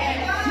way.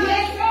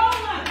 Yes,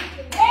 over.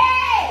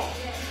 Hey,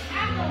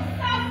 I'm going to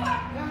suffer.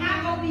 I'm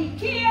going to be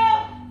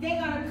killed. They're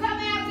going to come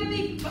after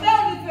me on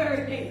the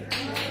 3rd day.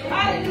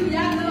 Hallelujah, I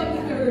love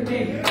the 3rd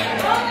day.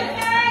 On the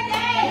 3rd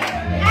day,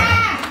 I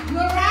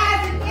will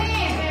rise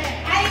again.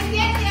 I didn't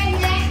get there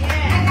yet. I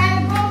got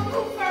to go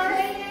through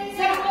first.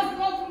 Some of us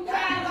go through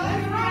trials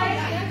and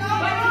tribulations.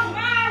 But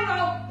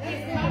tomorrow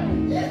is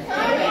coming. It's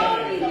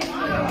only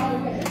tomorrow.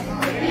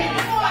 It's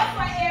more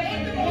for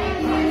everything.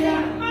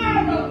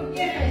 Tomorrow is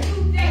a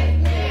new day.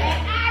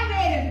 And I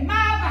read in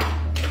my Bible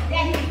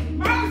that His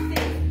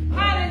mercy,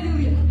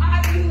 hallelujah,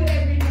 are new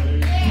every day.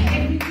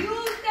 If you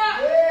used up,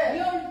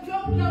 you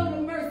don't know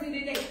the mercy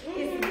today.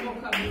 It's going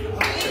to come.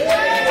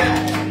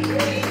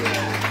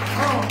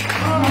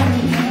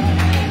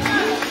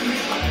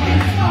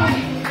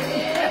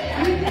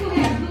 We do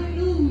have good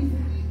news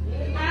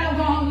out of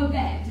all of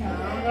that.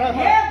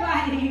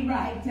 Everybody ain't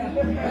right.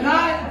 But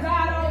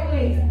God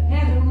always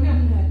has a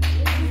remnant.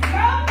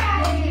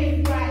 Somebody is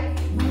right.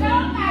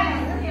 Somebody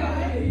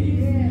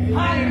is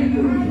right.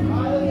 Hallelujah.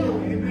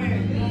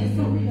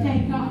 So we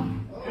thank God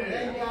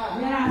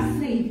that our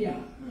Savior,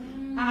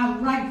 our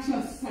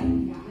righteous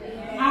Savior,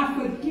 our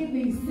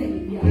forgiving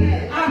Savior,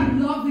 our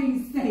loving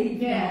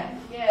Savior.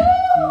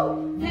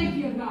 Woo! Thank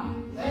you, God.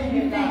 We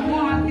thank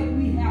God that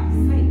we have a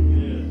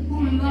Savior who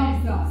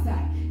loves us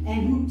and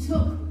who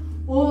took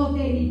all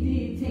that he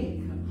did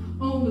take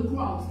on the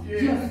cross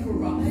just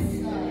for us.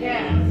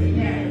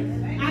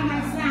 I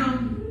might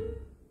sound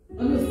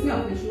a little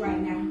selfish right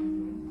now,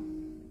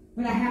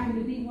 but I happen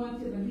to be one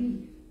to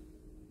believe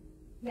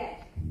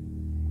that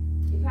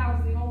if I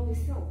was the only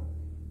soul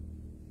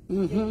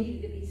that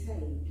needed to be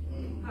saved,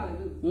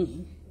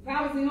 hallelujah. If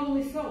I was the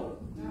only soul,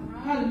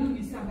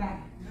 hallelujah, somebody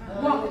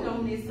walking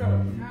on this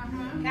earth.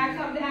 Now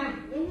come down.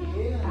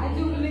 I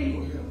do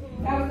believe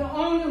I was the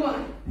only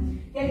one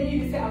that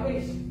needed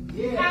salvation.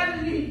 I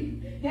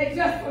believe that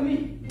just for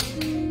me,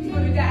 he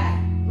would have died.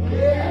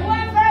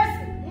 One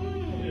person,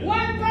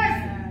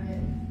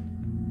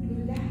 he would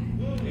have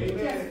died.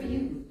 Just for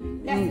you.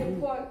 That's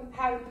important,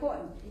 how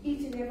important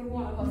each and every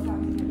one of us are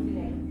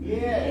today.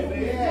 If it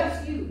was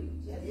just you,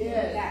 he would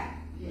have died.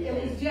 If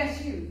it was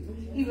just you,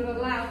 he would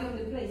allow them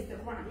to place the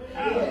crown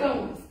of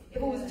thorns. If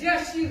it was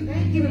just you,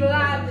 he would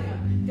allow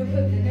them to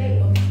put the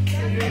nails.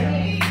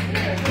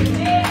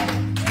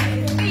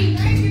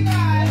 Thank you,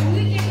 God.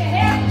 We get to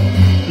heaven.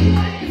 We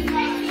want to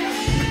thank him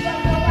from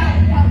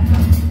nobody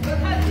else.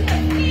 Because he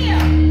is here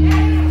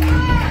at his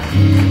heart.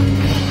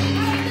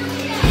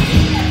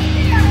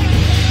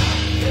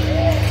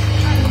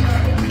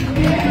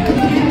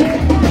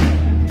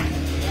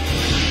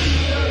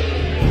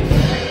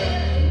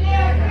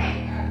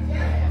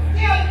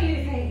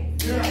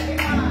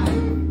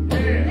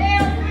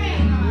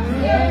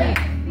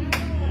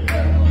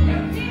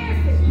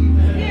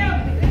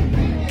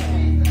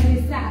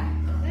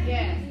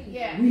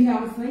 We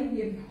have a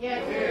Savior. I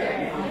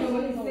don't know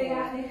what they say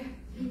out there.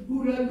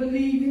 Who doesn't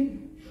believe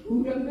in?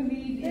 Who doesn't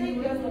believe in the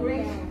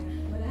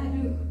resurrection? But I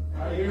do.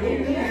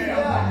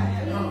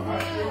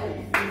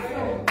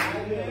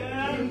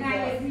 Tonight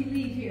as we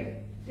leave here,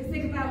 let's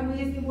think about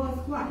Wednesday was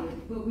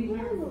quiet, but we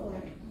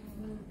learned.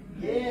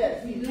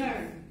 We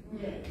learned. We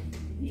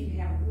need to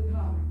have a good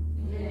heart.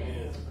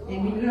 And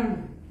we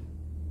learned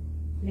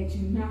that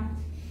you not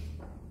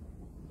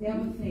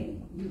ever think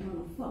you're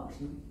going to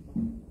function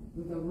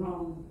with a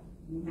wrong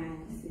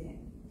mindset.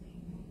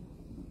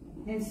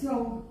 And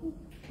so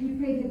we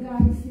pray that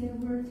God has said a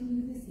word to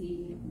you this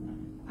evening.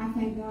 I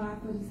thank God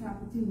for this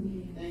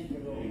opportunity. Thank you,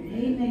 Lord.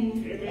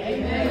 Amen.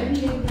 Amen. Be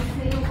able to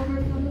say a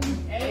word for them.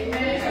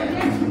 Amen. So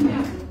just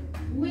remember,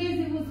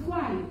 Wednesday was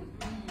quiet,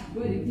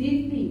 but it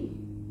didn't mean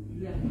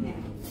nothing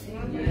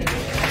happened. Amen.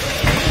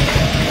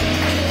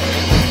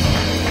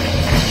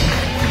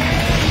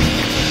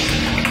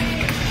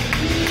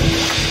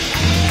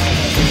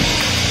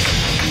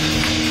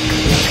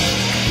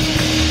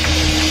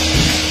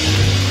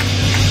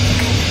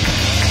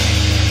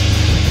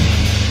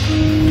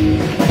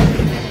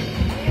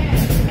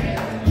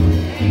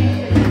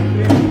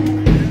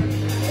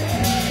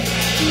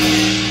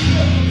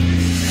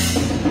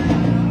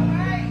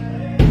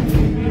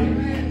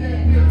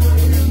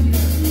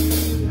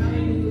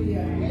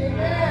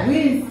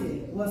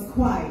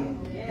 Quiet,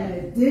 but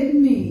it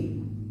didn't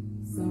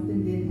mean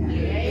something didn't happen.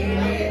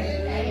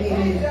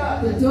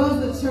 Amen. The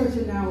doors of the church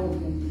are now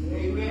open.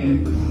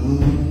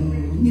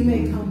 You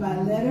may come by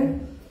letter,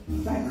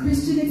 by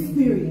Christian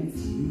experience,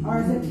 or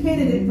as a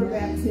candidate for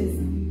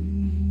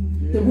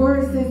baptism. The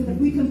word says that if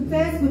we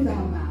confess with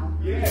our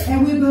mouth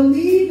and we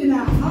believe in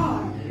our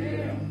heart,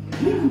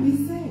 we can be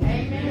saved.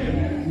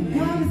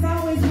 God is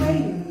always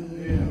waiting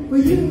for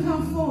you to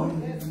come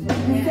forward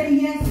and say,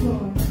 yes,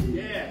 Lord.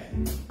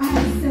 I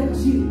accept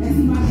you as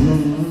my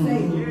personal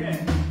Savior.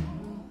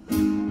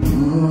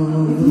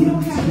 If you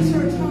don't have a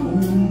church home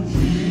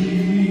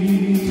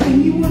and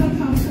you want to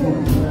come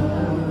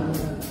forward,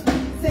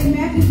 St.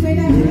 Matthew's may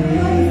not be the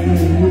place that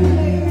you want to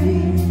lay your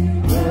hands,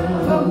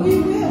 but we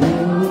will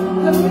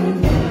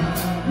communicate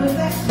with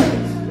that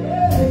church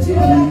that you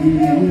would like to be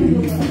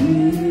able to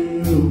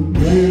do.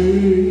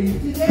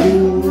 Today is a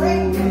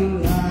great day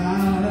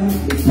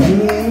to say,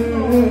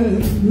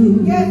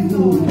 yes,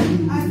 Lord.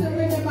 I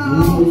surrender my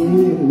all to you.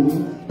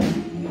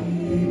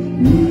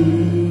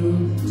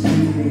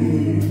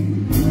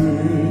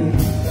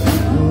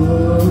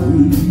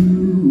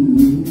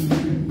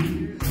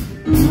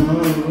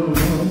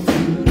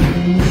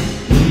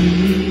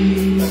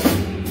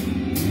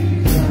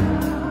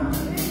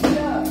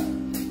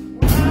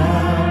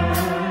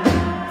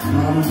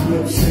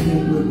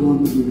 We're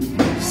going to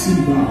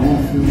receive our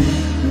offering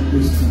at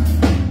this time.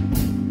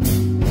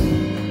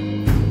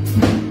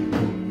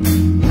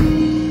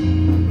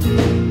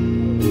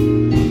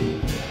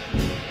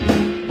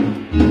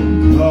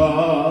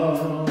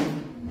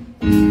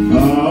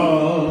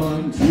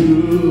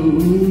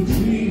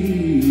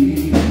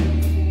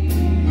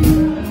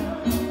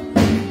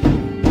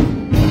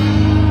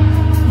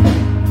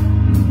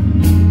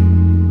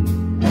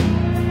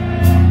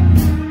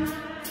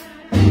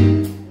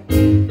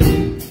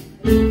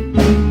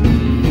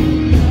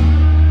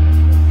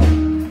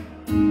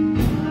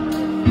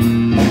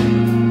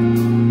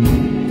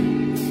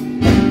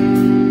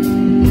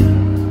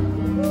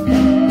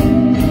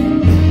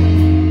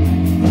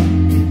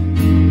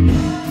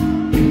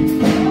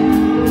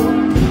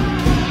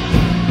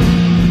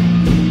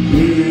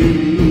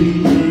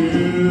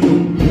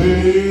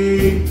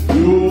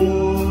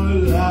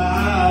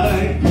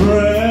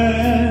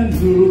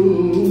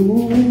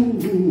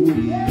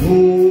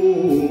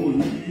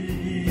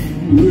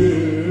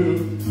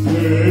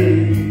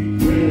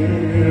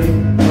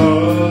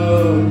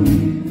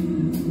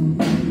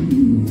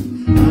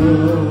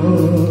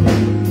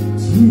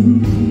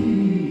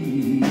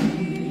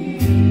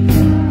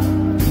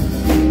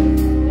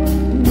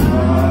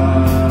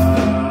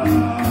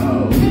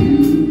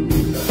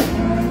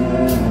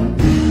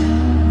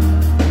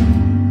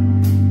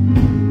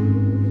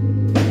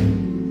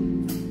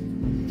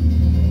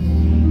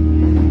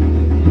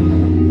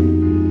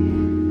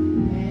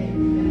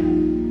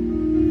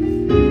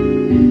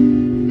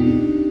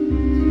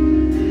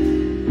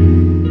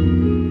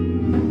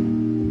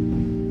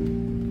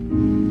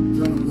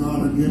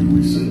 again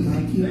we say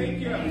thank you. Thank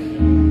you.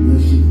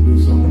 Bless you for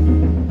this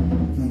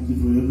offering. Thank you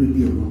for every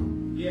giver.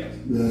 Yes.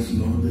 Bless,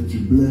 Lord, that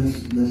you bless.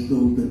 Bless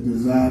those that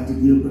desire to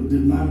give but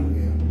did not have.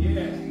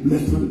 Yes.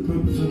 Bless for the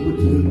purpose of which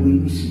it has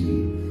been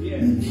received.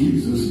 Yes. In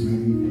Jesus'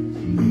 name,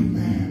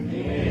 amen.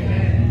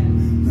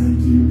 Amen. Thank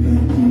you,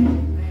 thank you,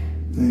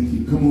 thank you.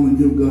 Come on and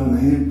give God a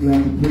hand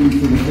clap and praise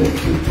for the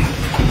message.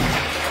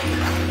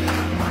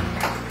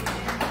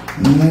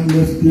 And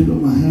let's give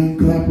him a hand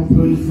clap and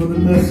praise for the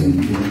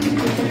messenger.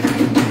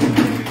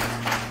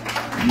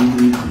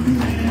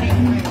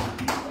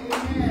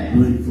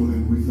 We're grateful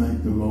and we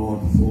thank the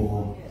Lord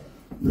for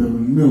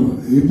Reverend Miller.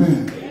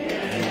 Amen.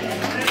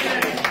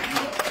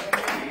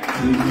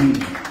 Amen.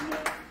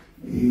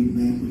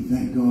 Amen. We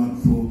thank God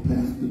for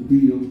Pastor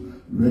Bill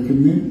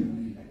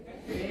recommending.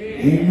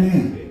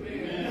 Amen.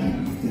 And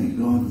we thank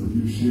God for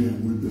you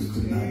sharing with us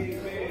tonight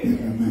in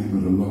the name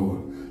of the Lord.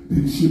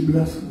 Didn't she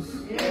bless us?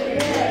 Amen.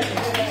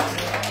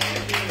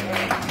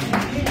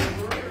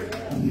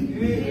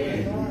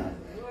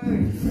 And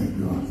we thank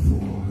God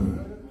for her.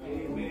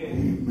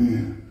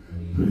 Amen.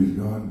 Praise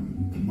God.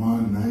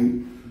 Tomorrow night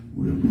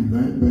we'll be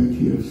right back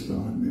here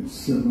starting at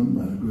 7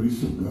 by the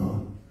grace of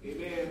God.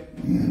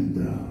 And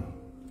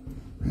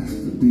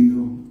Pastor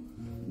Bill,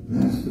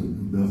 Pastor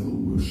Bethel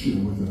will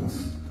share with us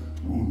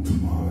on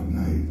tomorrow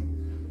night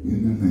in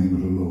the name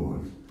of the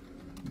Lord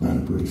by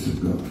the grace of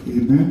God.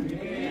 Amen.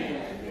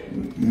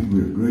 Again,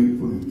 we're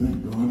grateful and thank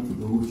God for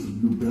those from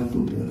New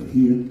Bethel that are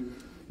here.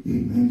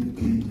 Amen. That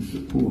came to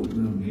support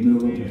Reverend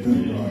Miller. We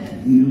thank God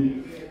for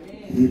you.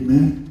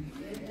 Amen.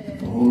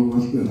 For all of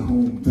us that are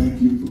home,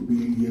 thank you for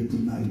being here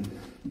tonight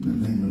in the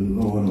name of the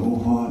Lord. All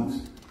hearts,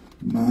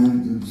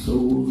 minds, and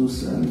souls are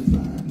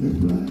satisfied. Let's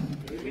rise.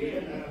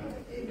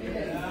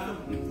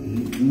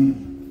 Amen.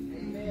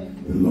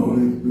 The Lord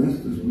has blessed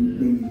us. We've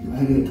been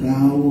right at the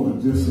hour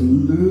or just a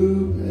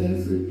little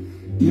past it,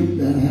 if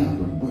that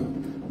happened. But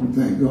we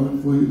thank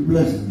God for his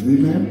blessings.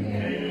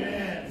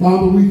 Amen.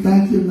 Father, we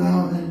thank you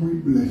now and we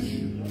bless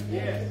you.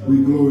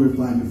 We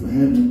glorify you for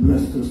having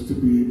blessed us to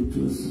be able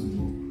to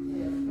assemble.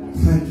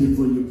 Thank you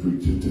for your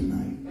preacher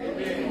tonight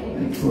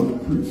and for the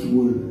preached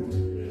word.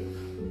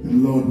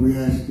 And Lord, we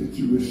ask that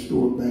you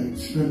restore back,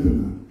 strengthen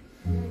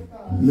her.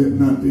 Let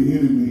not the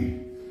enemy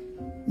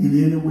in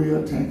any way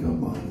attack her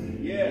body.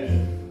 Yes.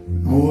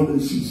 All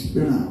that she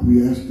spent out,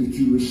 we ask that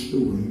you restore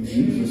in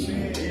Jesus'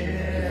 name.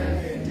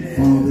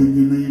 Father, in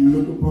your name,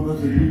 look upon us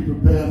as we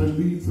prepare to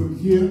leave from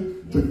here,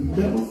 but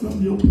never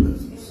from your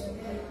presence.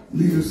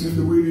 Lead us in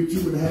the way that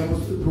you would have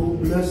us to go.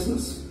 Bless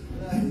us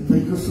and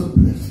make us a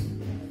blessing.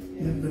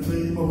 In the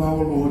name of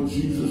our Lord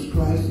Jesus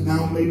Christ,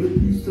 now may the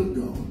peace of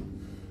God,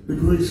 the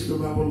grace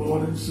of our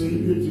Lord and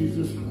Savior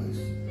Jesus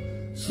Christ,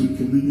 sweet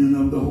communion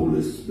of the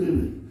Holy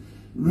Spirit,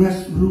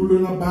 rest, rule,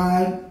 and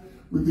abide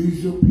with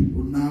these your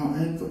people now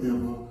and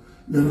forever.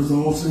 Let us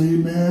all say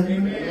amen.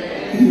 Amen.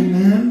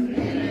 Amen.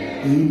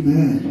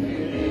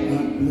 Amen.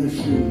 God bless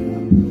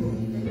you.